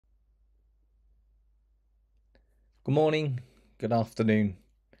Good morning, good afternoon,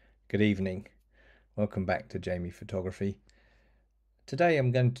 good evening. Welcome back to Jame Photography. Today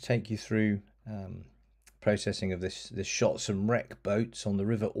I'm going to take you through processing of this shot some wreck boats on the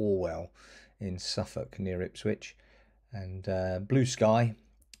River Orwell in Suffolk near Ipswich, and blue sky.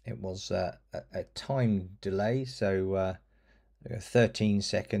 It was a time delay, so 13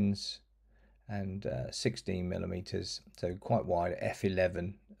 seconds and 16 millimeters, so quite wide,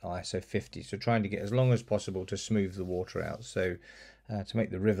 f11 ISO 50, so trying to get as long as possible to smooth the water out, so to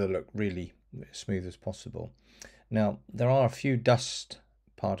make the river look really smooth as possible. Now there are a few dust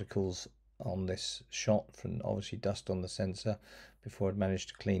particles on this shot, from obviously dust on the sensor before I'd managed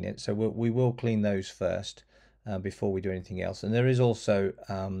to clean it, so we will clean those first before we do anything else. And there is also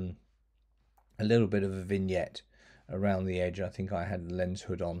a little bit of a vignette around the edge. I think I had the lens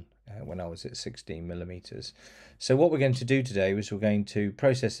hood on when I was at 16 millimeters. So what we're going to do today is we're going to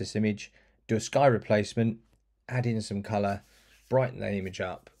process this image, do a sky replacement, add in some color, brighten the image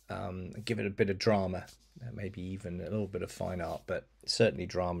up, give it a bit of drama, maybe even a little bit of fine art, but certainly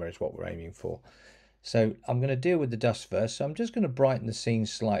drama is what we're aiming for. So I'm going to deal with the dust first. So I'm just going to brighten the scene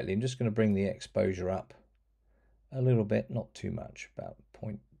slightly. I'm just going to bring the exposure up a little bit, not too much, about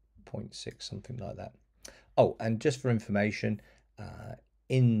 0.6, something like that. Oh, and just for information,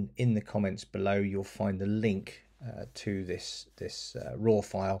 in the comments below you'll find the link to this raw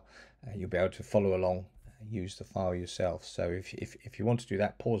file. You'll be able to follow along, use the file yourself. So if you want to do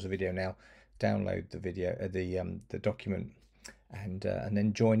that, pause the video now, download the video, the document, and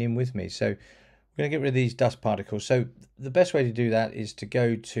then join in with me. So we're going to get rid of these dust particles. So the best way to do that is to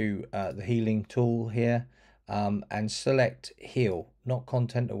go to the healing tool here and select heal, not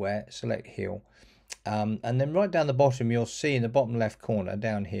content aware, select heal. And then right down the bottom, you'll see in the bottom left corner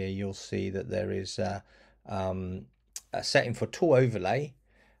down here, you'll see that there is a setting for tool overlay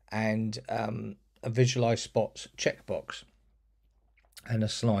and a visualize spots checkbox and a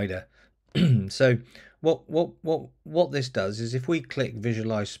slider. So what this does is if we click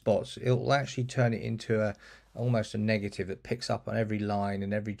visualize spots, it will actually turn it into almost a negative that picks up on every line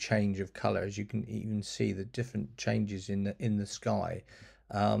and every change of color, as you can even see the different changes in the sky.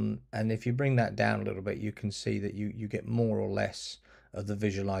 And if you bring that down a little bit, you can see that you get more or less of the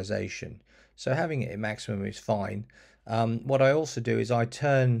visualization. So having it at maximum is fine. What I also do is I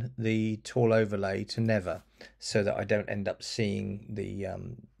turn the tool overlay to never, so that I don't end up seeing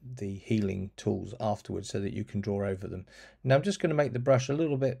the healing tools afterwards, so that you can draw over them. Now I'm just going to make the brush a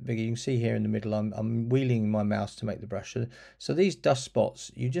little bit bigger. You can see here in the middle I'm wheeling my mouse to make the brush. So these dust spots,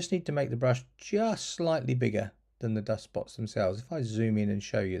 you just need to make the brush just slightly bigger than the dust spots themselves. If I zoom in and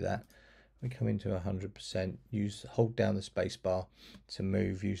show you that, we come into 100%, hold down the space bar to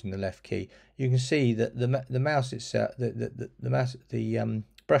move using the left key. You can see that the mouse itself, the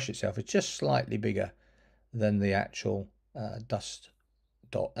brush itself is just slightly bigger than the actual dust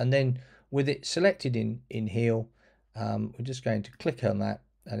dot. And then with it selected in heal, we're just going to click on that,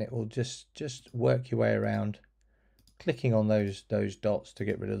 and it will just work your way around, clicking on those dots to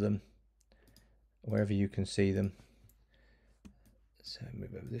get rid of them wherever you can see them. So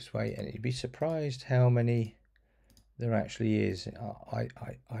move over this way, and you'd be surprised how many there actually is.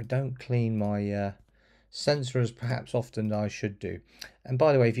 I don't clean my sensor as perhaps often I should do. And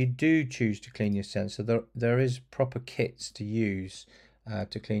by the way, if you do choose to clean your sensor, there is proper kits to use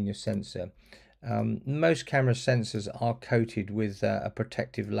to clean your sensor. Most camera sensors are coated with a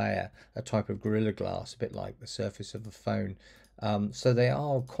protective layer, a type of Gorilla Glass, a bit like the surface of a phone. So they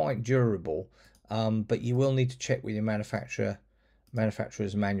are quite durable, but you will need to check with your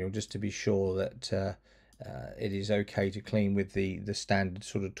manufacturer's manual just to be sure that it is okay to clean with the standard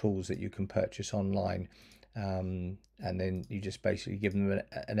sort of tools that you can purchase online. And then you just basically give them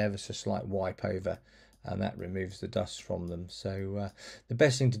an ever so slight wipe over, and that removes the dust from them. So the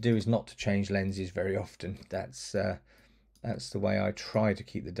best thing to do is not to change lenses very often. That's the way I try to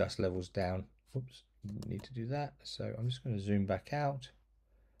keep the dust levels down. Oops, need to do that. So I'm just going to zoom back out.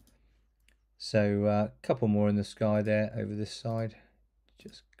 So a couple more in the sky there over this side.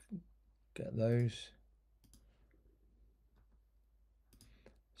 Just get those.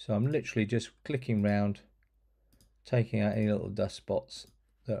 So I'm literally just clicking round, taking out any little dust spots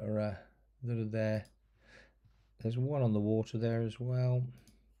that are there. There's one on the water there as well.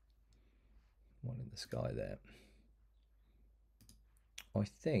 One in the sky there. I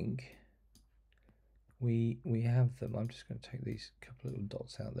think we have them. I'm just going to take these couple of little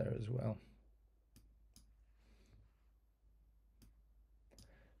dots out there as well.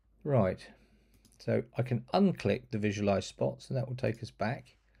 Right, so I can unclick the visualize spots, and that will take us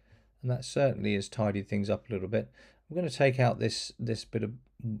back, and that certainly has tidied things up a little bit. I'm going to take out this bit of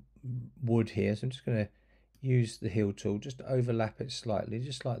wood here, so I'm just going to use the heel tool, just overlap it slightly,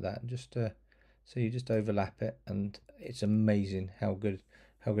 just like that, just so you just overlap it, and it's amazing how good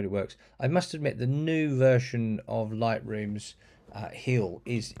it works. I must admit, the new version of Lightroom's heel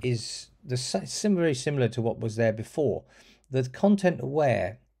is very similar to what was there before. The content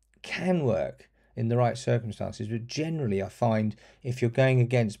aware can work in the right circumstances, but generally I find if you're going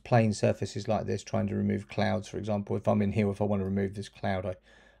against plain surfaces like this, trying to remove clouds, for example, if I'm in here, if I want to remove this cloud, I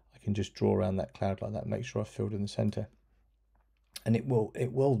can just draw around that cloud like that, make sure I've filled in the center, and it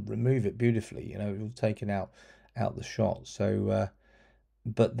will remove it beautifully. You know, it will take it out the shot. So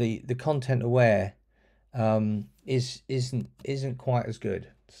but the content aware isn't quite as good.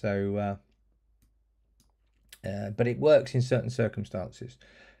 So but it works in certain circumstances.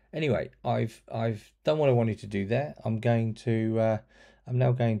 Anyway, I've done what I wanted to do there. I'm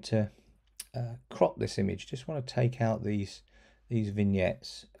now going to crop this image. Just want to take out these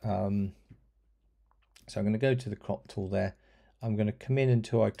vignettes. So I'm going to go to the crop tool there. I'm going to come in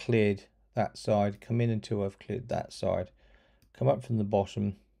until I cleared that side, come in until I've cleared that side, come up from the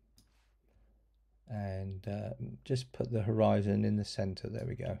bottom, and just put the horizon in the center. There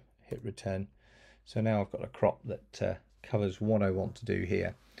we go. Hit return. So now I've got a crop that covers what I want to do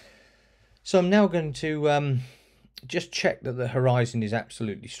here. So I'm now going to just check that the horizon is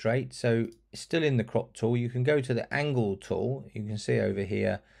absolutely straight. So still in the crop tool, you can go to the angle tool. You can see over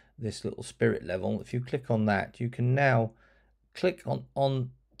here this little spirit level. If you click on that, you can now click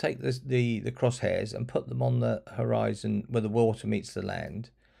on take the crosshairs and put them on the horizon where the water meets the land,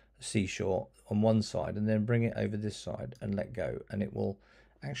 the seashore, on one side, and then bring it over this side and let go, and it will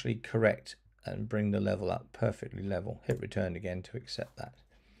actually correct and bring the level up perfectly level. Hit return again to accept that.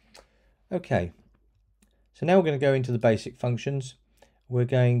 Okay, so now we're going to go into the basic functions. We're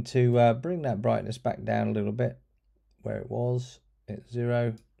going to bring that brightness back down a little bit where it was at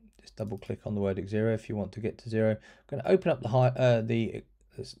 0. Just double click on the word 0 if you want to get to 0. I'm going to open up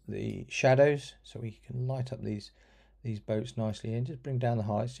the shadows so we can light up these boats nicely, and just bring down the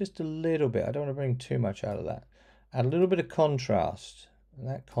heights just a little bit. I don't want to bring too much out of that. Add a little bit of contrast, and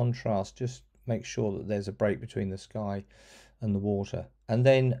that contrast just makes sure that there's a break between the sky and the water. And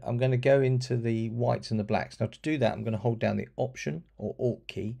then I'm going to go into the whites and the blacks. Now to do that, I'm going to hold down the Option or Alt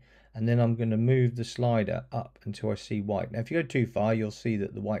key, and then I'm going to move the slider up until I see white. Now if you go too far, you'll see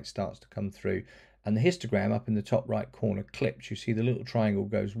that the white starts to come through, and the histogram up in the top right corner clips. You see the little triangle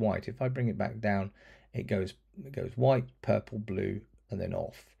goes white. If I bring it back down, it goes white, purple, blue, and then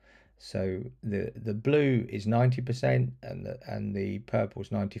off. So the blue is 90% and the purple is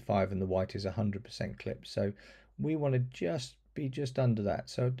 95%, and the white is 100% clipped. So we want to be just under that.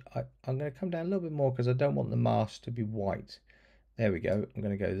 So I'm going to come down a little bit more because I don't want the mask to be white. There we go. I'm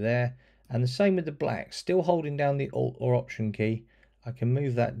going to go there. And the same with the black. Still holding down the Alt or Option key, I can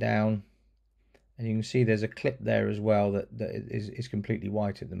move that down, and you can see there's a clip there as well that is completely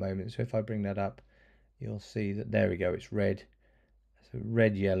white at the moment. So if I bring that up, you'll see that there we go. It's red. So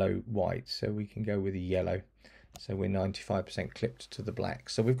red, yellow, white. So we can go with a yellow. So we're 95% clipped to the black.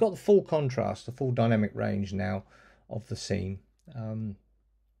 So we've got the full contrast, the full dynamic range now of the scene.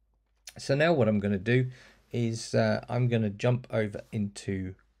 So now what I'm going to do is I'm going to jump over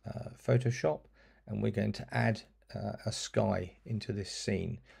into Photoshop, and we're going to add a sky into this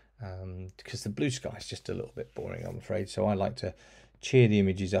scene, because the blue sky is just a little bit boring, I'm afraid. So I like to cheer the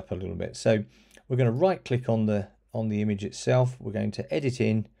images up a little bit. So we're going to right click on the image itself. We're going to edit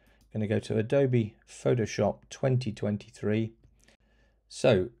in, going to go to Adobe Photoshop 2023.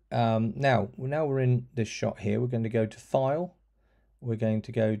 So now we're in this shot here. We're going to go to File. We're going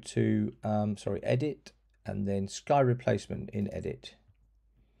to go to Edit, and then Sky Replacement in Edit.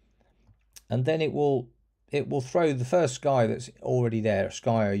 And then it will throw the first sky that's already there, a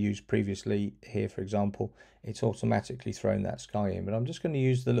sky I used previously here, for example. It's automatically thrown that sky in, but I'm just going to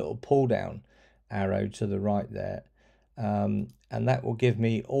use the little pull down arrow to the right there, and that will give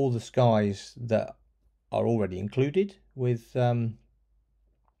me all the skies that are already included with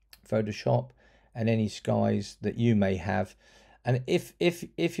Photoshop, and any skies that you may have. And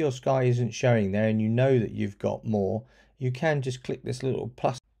if your sky isn't showing there and you know that you've got more, you can just click this little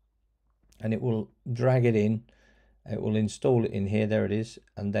plus and it will drag it in. It will install it in here. There it is.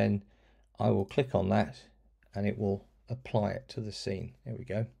 And then I will click on that and it will apply it to the scene. There we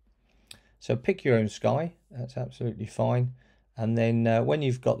go. So pick your own sky. That's absolutely fine. And then when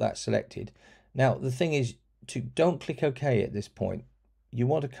you've got that selected, now the thing is don't click OK at this point. You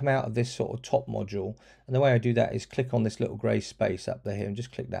want to come out of this sort of top module, and the way I do that is click on this little grey space up there and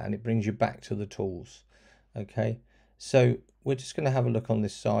just click that, and it brings you back to the tools. Okay, so we're just going to have a look on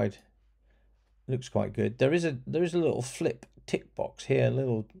this side. Looks quite good. There is a little flip tick box here,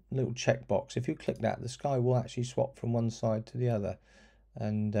 little check box. If you click that, the sky will actually swap from one side to the other,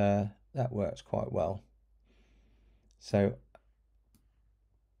 and that works quite well. So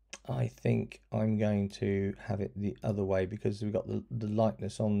I think I'm going to have it the other way, because we've got the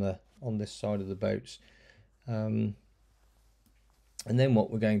lightness on this side of the boats. And then what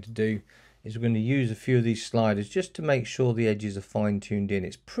we're going to do is we're going to use a few of these sliders just to make sure the edges are fine-tuned in.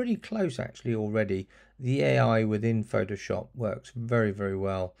 It's pretty close actually already. The AI within Photoshop works very, very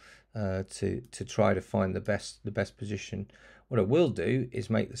well to try to find the best position. What I will do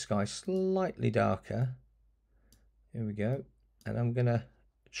is make the sky slightly darker. Here we go. And I'm going to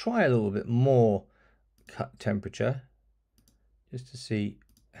try a little bit more cut temperature just to see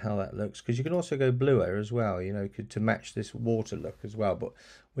how that looks, because you can also go bluer as well, you know, to match this water look as well, but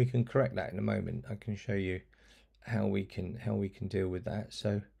we can correct that in a moment. I can show you how we can deal with that.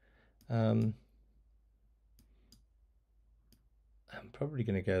 So I'm probably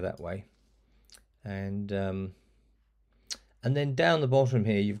going to go that way, and then down the bottom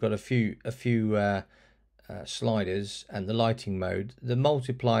here you've got a few sliders and the lighting mode. The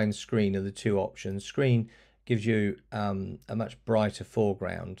multiply and screen are the two options. Screen gives you a much brighter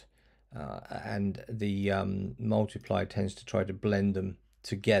foreground, and the multiply tends to try to blend them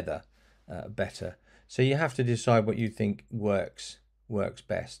together better. So you have to decide what you think works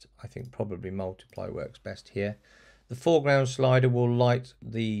best. I think probably multiply works best here. The foreground slider will light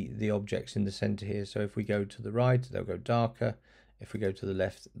the objects in the center here. So if we go to the right, they'll go darker. If we go to the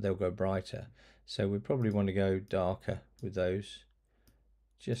left, they'll go brighter. So we probably want to go darker with those,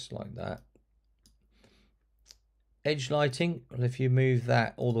 just like that. Edge lighting, well, if you move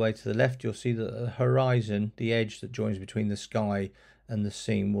that all the way to the left, you'll see that the horizon, the edge that joins between the sky and the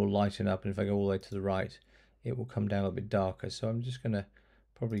scene, will lighten up. And if I go all the way to the right, it will come down a little bit darker. So I'm just going to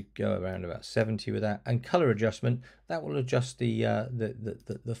probably go around about 70 with that. And color adjustment, that will adjust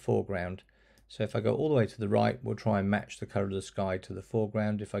the foreground. So if I go all the way to the right, we'll try and match the color of the sky to the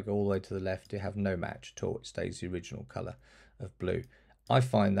foreground. If I go all the way to the left, it have no match at all. It stays the original color of blue. I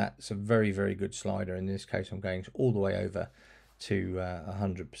find that's a very, very good slider. In this case, I'm going all the way over to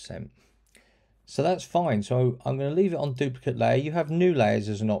 100%. So that's fine. So I'm going to leave it on duplicate layer. You have new layers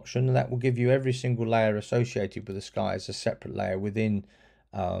as an option, and that will give you every single layer associated with the sky as a separate layer within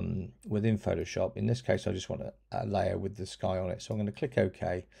Photoshop. In this case, I just want a layer with the sky on it. So I'm going to click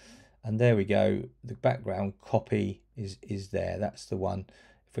OK. And there we go. The background copy is there. That's the one.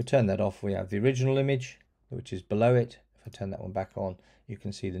 If we turn that off, we have the original image, which is below it. If I turn that one back on, you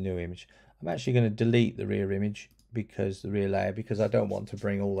can see the new image. I'm actually going to delete the rear image, because the rear layer, because I don't want to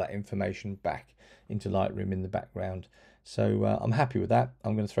bring all that information back into Lightroom in the background. So I'm happy with that.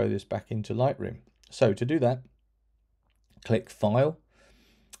 I'm going to throw this back into Lightroom. So to do that, click File,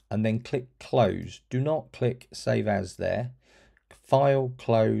 and then click Close. Do not click Save As there. File,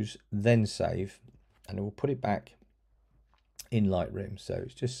 Close, then Save, and it will put it back in Lightroom. So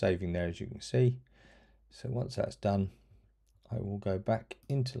it's just saving there, as you can see. So once that's done, I will go back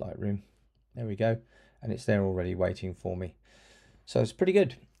into Lightroom. There we go. And it's there already waiting for me. So it's pretty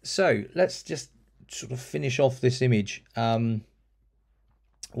good. So let's just sort of finish off this image. One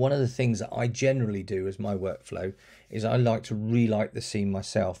of the things that I generally do as my workflow is I like to relight the scene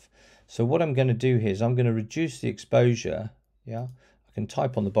myself. So what I'm going to do here is I'm going to reduce the exposure. Yeah, I can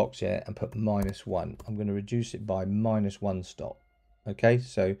type on the box here and put -1. I'm going to reduce it by -1 stop. Okay,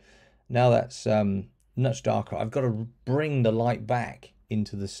 so now that's much darker. I've got to bring the light back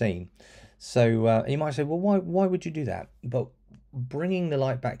into the scene. So you might say, well, why would you do that? But bringing the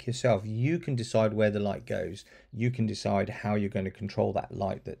light back yourself, you can decide where the light goes. You can decide how you're going to control that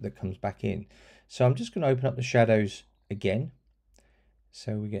light that comes back in. So I'm just going to open up the shadows again.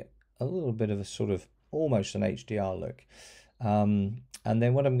 So we get a little bit of a sort of almost an HDR look. And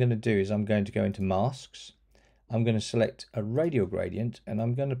then what I'm going to do is I'm going to go into masks. I'm going to select a radial gradient, and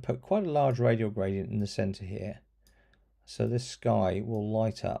I'm going to put quite a large radial gradient in the center here. So this sky will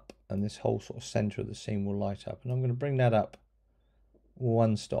light up, and this whole sort of center of the scene will light up. And I'm going to bring that up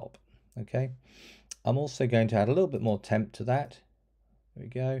 1 stop. Okay. I'm also going to add a little bit more temp to that. There we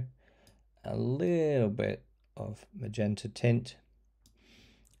go. A little bit of magenta tint.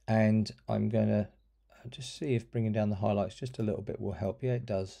 And I'm going to just see if bringing down the highlights just a little bit will help. Yeah, it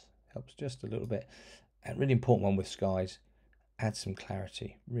does. Helps just a little bit. And really important one with skies, add some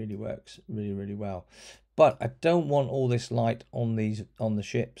clarity. Really works really, really well. But I don't want all this light on the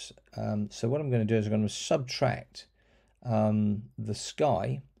ships. So what I'm going to do is I'm going to subtract the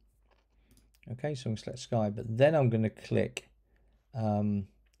sky. Okay, so I'm going to select sky, but then I'm going to click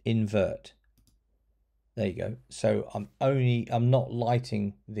invert. There you go. So I'm not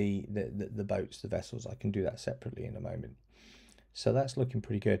lighting the boats, the vessels. I can do that separately in a moment. So that's looking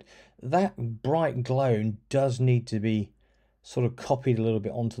pretty good. That bright glow does need to be sort of copied a little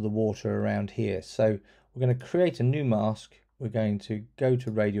bit onto the water around here. So we're going to create a new mask. We're going to go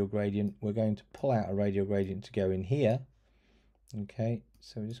to radial gradient. We're going to pull out a radial gradient to go in here. Okay,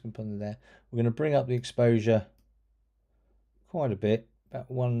 so we're just going to put it there. We're going to bring up the exposure quite a bit,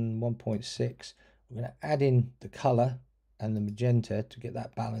 about 1.6. We're going to add in the color and the magenta to get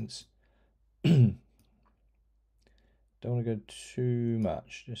that balance. Don't want to go too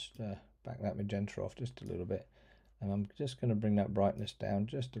much, just back that magenta off just a little bit. And I'm just going to bring that brightness down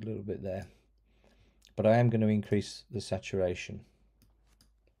just a little bit there. But I am going to increase the saturation.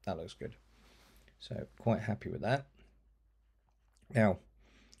 That looks good. So quite happy with that. Now,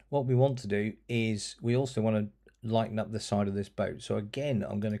 what we want to do is we also want to lighten up the side of this boat. So again,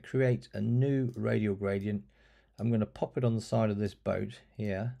 I'm going to create a new radial gradient. I'm going to pop it on the side of this boat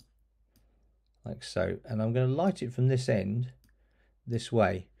here, like so. And I'm going to light it from this end, this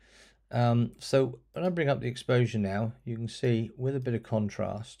way. So when I bring up the exposure now, you can see with a bit of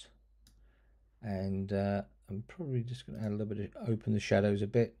contrast, and I'm probably just going to add a little bit of, open the shadows a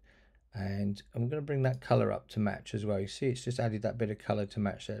bit, and I'm going to bring that color up to match as well. You see it's just added that bit of color to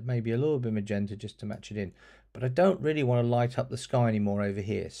match that, maybe a little bit magenta just to match it in, but I don't really want to light up the sky anymore over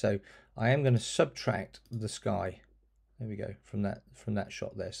here, so I am going to subtract the sky. There we go, from that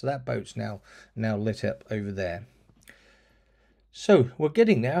shot there. So that boat's now lit up over there. So we're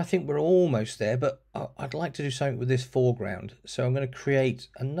getting there. I think we're almost there, but I'd like to do something with this foreground. So I'm going to create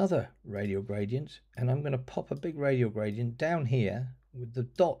another radial gradient, and I'm going to pop a big radial gradient down here with the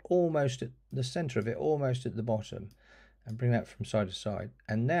dot almost at the center of it, almost at the bottom, and bring that from side to side.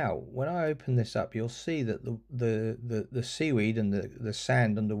 And now when I open this up, you'll see that the seaweed and the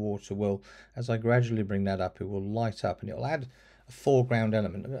sand underwater will, as I gradually bring that up, it will light up, and it'll add a foreground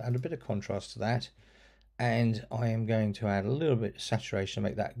element, add a bit of contrast to that. And I am going to add a little bit of saturation to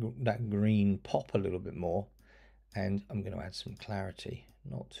make that green pop a little bit more. And I'm going to add some clarity,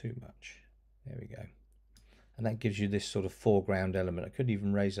 not too much. There we go. And that gives you this sort of foreground element. I could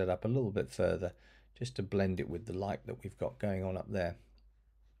even raise that up a little bit further just to blend it with the light that we've got going on up there.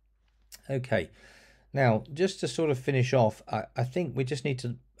 Okay, now just to sort of finish off, I think we just need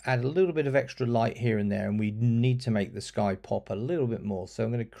to add a little bit of extra light here and there, and we need to make the sky pop a little bit more. So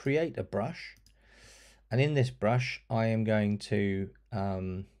I'm going to create a brush. And in this brush, I am going to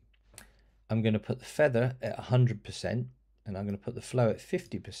put the feather at 100%, and I'm going to put the flow at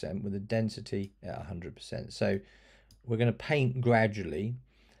 50% with the density at 100%. So we're going to paint gradually.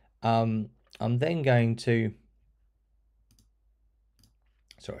 I'm then going to,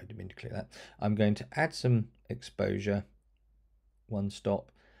 sorry, I didn't mean to click that. I'm going to add some exposure, one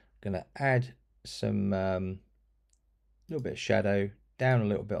stop. I'm going to add some little bit of shadow, down a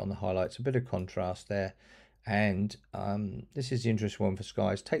little bit on the highlights, a bit of contrast there. And this is the interesting one for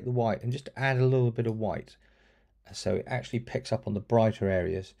skies. Take the white and just add a little bit of white, so it actually picks up on the brighter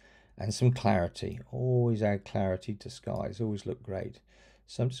areas, and some clarity. Always add clarity to skies, always look great.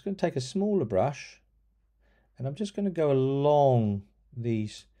 So I'm just going to take a smaller brush, and I'm just going to go along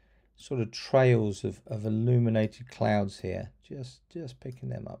these sort of trails of illuminated clouds here, just picking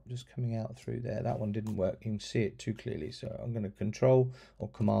them up, just coming out through there. That one didn't work, you can see it too clearly, so I'm going to Control or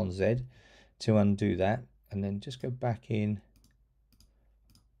Command Z to undo that, and then just go back in.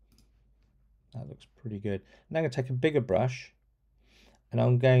 That looks pretty good. Now I'm going to take a bigger brush, and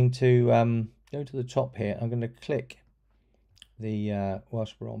I'm going to go to the top here. I'm going to click the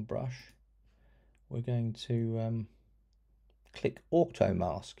whilst we're on brush, we're going to click Auto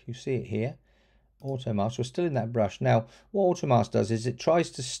Mask. You see it here, Auto Mask. We're still in that brush. Now what Auto Mask does is it tries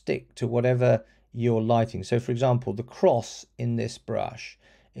to stick to whatever you're lighting. So for example, the cross in this brush,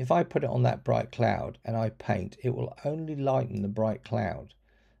 if I put it on that bright cloud and I paint, it will only lighten the bright cloud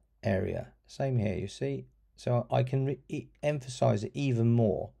area. Same here, you see. So I can emphasize it even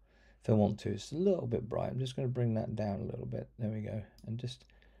more if I want to. It's a little bit bright. I'm just going to bring that down a little bit. There we go. And just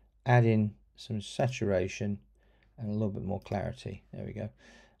add in some saturation and a little bit more clarity. There we go.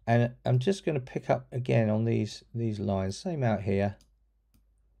 And I'm just going to pick up again on these lines. Same out here.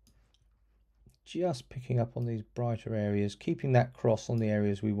 Just picking up on these brighter areas, keeping that cross on the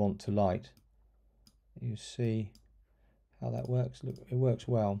areas we want to light. You see how that works? Look, it works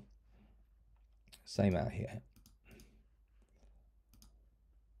well. Same out here.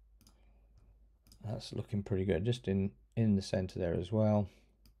 That's looking pretty good, just in the center there as well.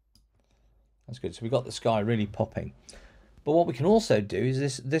 That's good. So we got the sky really popping. But what we can also do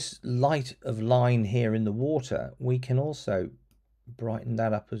is this light of line here in the water, we can also brighten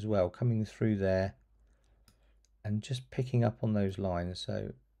that up as well, coming through there and just picking up on those lines.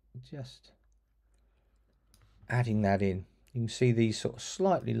 So just adding that in. You can see these sort of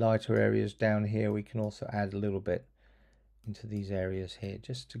slightly lighter areas down here. We can also add a little bit into these areas here,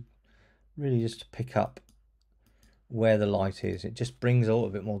 just to really just to pick up where the light is. It just brings a little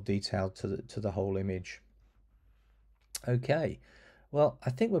bit more detail to the whole image. Okay, well, I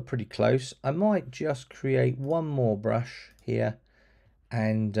think we're pretty close. I might just create one more brush here,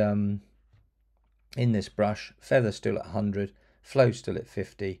 and in this brush, feather still at 100, flow still at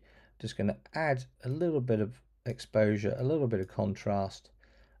 50. Just going to add a little bit of exposure, a little bit of contrast,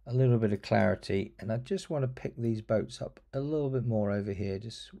 a little bit of clarity, and I just want to pick these boats up a little bit more over here.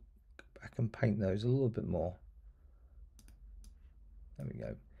 Just go back and paint those a little bit more. There we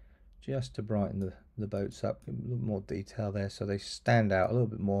go. Just to brighten the boats up, give them a little more detail there so they stand out a little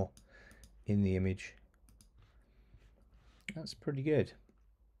bit more in the image. That's pretty good.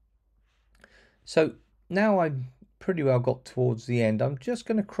 So now I'm pretty well got towards the end. I'm just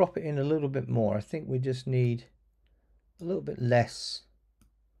going to crop it in a little bit more. I think we just need a little bit less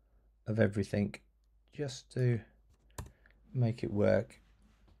of everything just to make it work.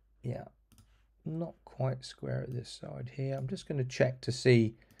 Yeah, not quite square at this side here. I'm just going to check to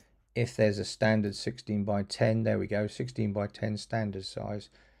see if there's a standard 16 by 10. There we go, 16 by 10 standard size.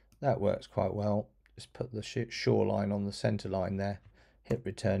 That works quite well. Just put the shoreline on the center line there, hit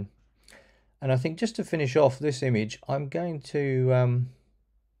return. And I think just to finish off this image, I'm going to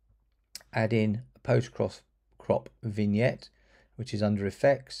add in a post-crop vignette, which is under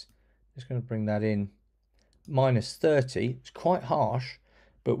effects. Just going to bring that in -30. It's quite harsh,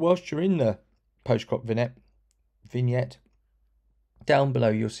 but whilst you're in the post-crop vignette, down below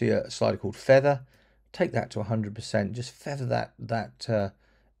you'll see a slider called feather. Take that to 100%. Just feather that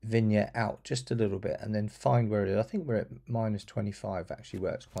vignette out just a little bit, and then find where it is. I think we're at -25. Actually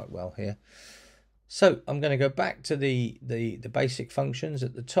works quite well here. So I'm going to go back to the basic functions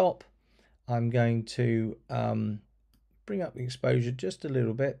at the top. I'm going to bring up the exposure just a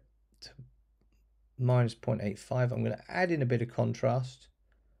little bit to -0.85. I'm going to add in a bit of contrast,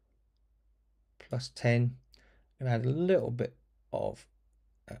 +10. I'm going to add a little bit of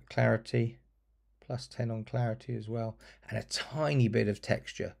clarity, +10 on clarity as well, and a tiny bit of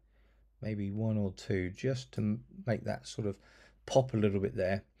texture, maybe 1 or 2, just to make that sort of pop a little bit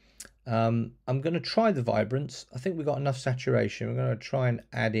there. I'm going to try the vibrance. I think we've got enough saturation. We're going to try and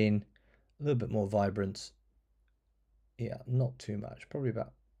add in a little bit more vibrance. Yeah, not too much, probably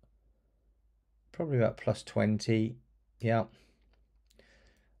about +20. Yeah,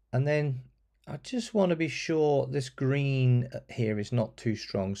 and then I just want to be sure this green here is not too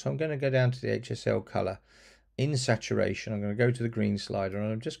strong, so I'm going to go down to the HSL color in saturation. I'm going to go to the green slider,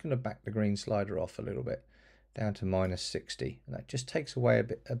 and I'm just going to back the green slider off a little bit down to -60, and that just takes away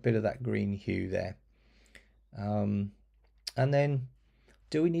a bit of that green hue there. And then,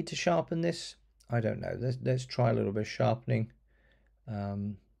 do we need to sharpen this? I don't know. Let's try a little bit of sharpening.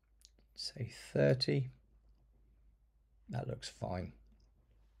 Say 30. That looks fine.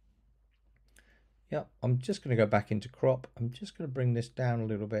 Yeah, I'm just going to go back into crop. I'm just going to bring this down a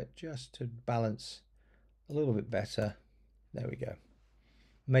little bit just to balance a little bit better. There we go.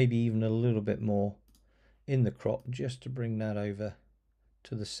 Maybe even a little bit more in the crop, just to bring that over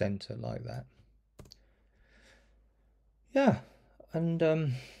to the center like that. Yeah, and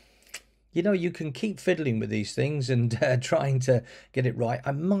you know, you can keep fiddling with these things and trying to get it right.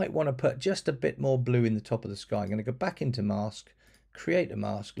 I might want to put just a bit more blue in the top of the sky. I'm going to go back into mask, create a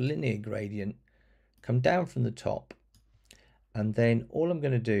mask, linear gradient, come down from the top, and then all I'm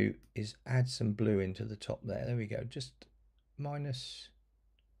going to do is add some blue into the top there. There we go, just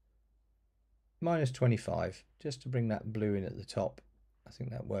 -25, just to bring that blue in at the top. I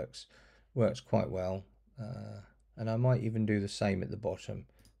think that works quite well. And I might even do the same at the bottom.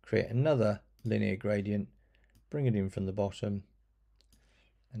 Create another linear gradient, bring it in from the bottom,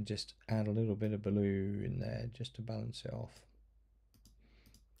 and just add a little bit of blue in there just to balance it off.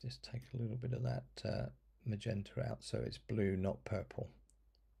 Just take a little bit of that magenta out so it's blue, not purple.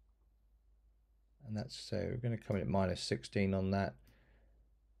 And that's, so we're going to come in at -16 on that,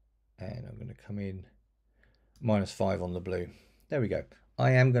 and I'm going to come in -5 on the blue. There we go.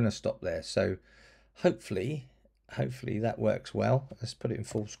 I am going to stop there. So hopefully that works well. Let's put it in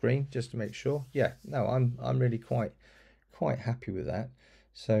full screen just to make sure. Yeah, no, I'm really quite happy with that.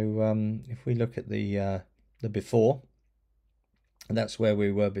 So if we look at the before, that's where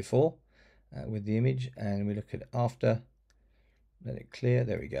we were before with the image, and we look at it after, let it clear.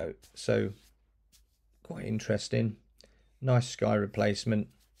 There we go. So quite interesting. Nice sky replacement.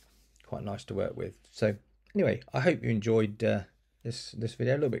 Quite nice to work with. So anyway, I hope you enjoyed this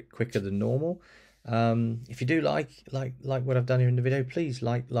video. A little bit quicker than normal. If you do like what I've done here in the video, please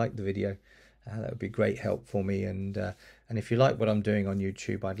like the video. That would be great help for me, and And if you like what I'm doing on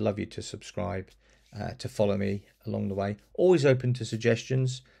YouTube, I'd love you to subscribe, to follow me along the way. Always open to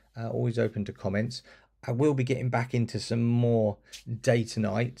suggestions, always open to comments. I will be getting back into some more data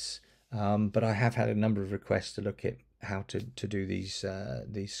nights, but I have had a number of requests to look at how to do these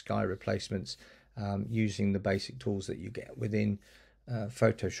sky replacements using the basic tools that you get within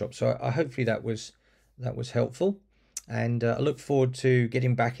Photoshop. So hopefully that was helpful, and I look forward to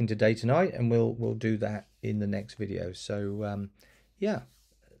getting back into data night, and we'll do that in the next video. So yeah,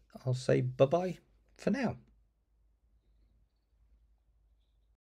 I'll say bye bye for now.